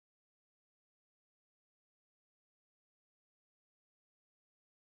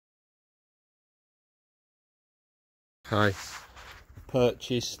Okay,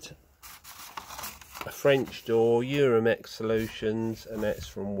 purchased a French door, Euramax solutions, and that's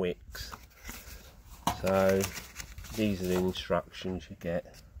from Wickes. So these are the instructions you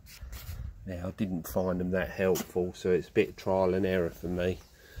get. Now I didn't find them that helpful, so it's a bit of trial and error for me.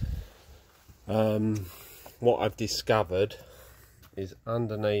 What I've discovered is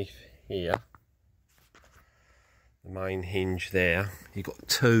underneath here, the main hinge there, you've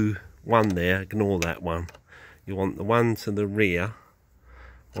got one there, ignore that one. You want the one to the rear,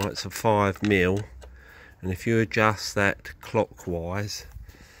 right, it's a 5mm, and if you adjust that clockwise,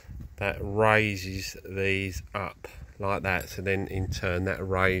 that raises these up like that, so then in turn that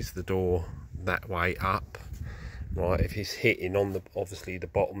raise the door that way up, right. If it's hitting on the obviously the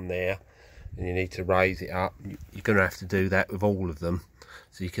bottom there and you need to raise it up, you're going to have to do that with all of them.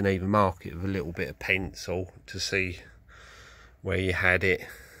 So you can even mark it with a little bit of pencil to see where you had it.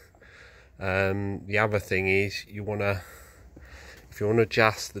 The other thing is, if you want to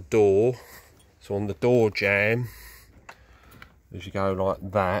adjust the door, so on the door jamb, as you go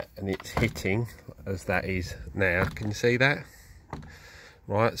like that and it's hitting as that is now, can you see that?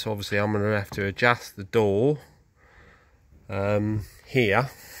 Right, so obviously I'm going to have to adjust the door here.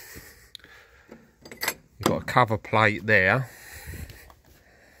 You've got a cover plate there,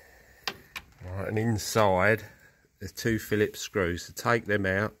 right, and inside there's 2 Phillips screws. To take them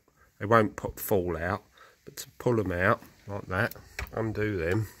out, they won't fall out, but to pull them out like that, undo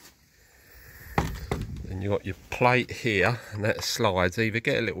them, and you've got your plate here, and that slides. Either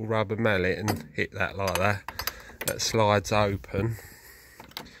get a little rubber mallet and hit that like that, that slides open.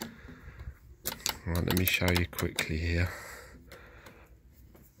 Right, let me show you quickly here,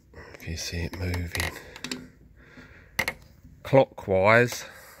 if you see it moving. Clockwise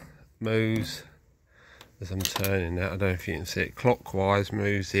moves, as I'm turning that, I don't know if you can see it, clockwise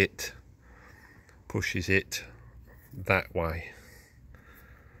moves it, pushes it that way,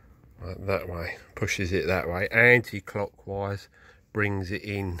 right, that way, pushes it that way. Anti-clockwise brings it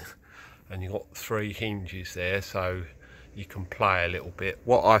in, and you've got 3 hinges there, so you can play a little bit.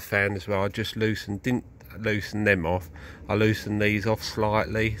 What I found as well, I just didn't loosen them off, I loosened these off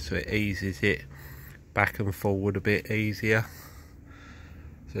slightly, so it eases it back and forward a bit easier,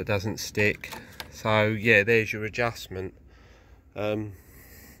 so it doesn't stick. So yeah, there's your adjustment.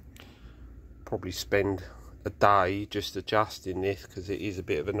 Probably spend a day just adjusting this, because it is a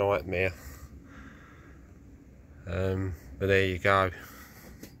bit of a nightmare. But there you go.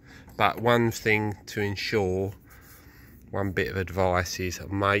 But one thing to ensure, one bit of advice is,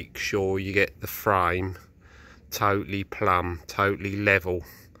 make sure you get the frame totally plumb, totally level,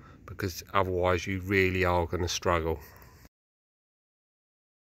 because otherwise you really are going to struggle.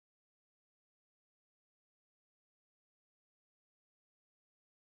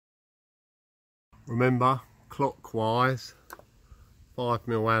 Remember, clockwise,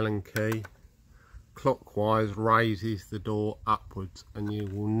 5mm Allen key, clockwise raises the door upwards, and you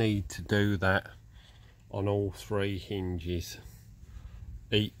will need to do that on all 3 hinges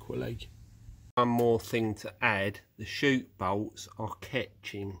equally. One more thing to add, the chute bolts are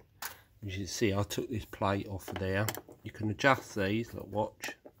catching. As you can see, I took this plate off of there. You can adjust these, look, watch,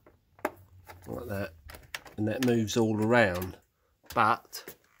 like that, and that moves all around.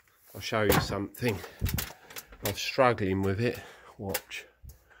 But I'll show you something. I'm struggling with it. Watch.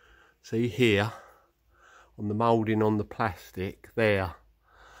 See here, on the moulding on the plastic there.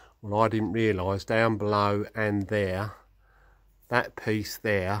 Well, I didn't realise down below and there, that piece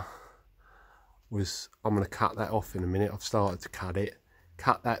there was, I'm going to cut that off in a minute. I've started to cut it.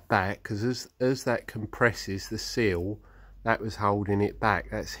 Cut that back, because as that compresses the seal, that was holding it back.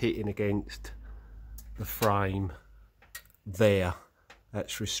 That's hitting against the frame there.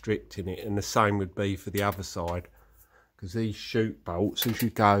 That's restricting it, and the same would be for the other side, because these chute bolts, as you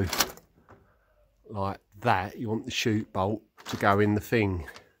go like that, you want the chute bolt to go in the thing,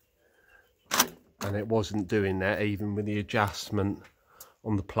 and it wasn't doing that even with the adjustment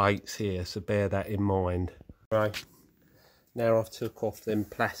on the plates here, so bear that in mind. Right, now I've took off them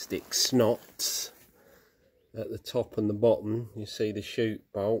plastic snots at the top and the bottom. You see the chute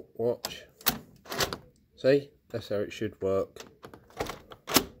bolt, watch, see, that's how it should work,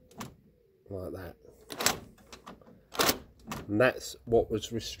 like that. And that's what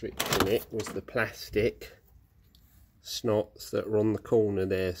was restricting it, was the plastic snots that were on the corner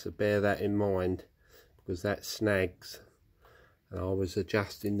there, so bear that in mind, because that snags. And I was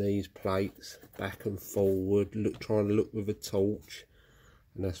adjusting these plates back and forward, trying to look with a torch,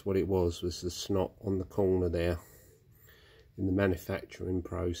 and that's what it was the snot on the corner there in the manufacturing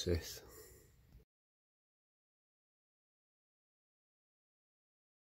process.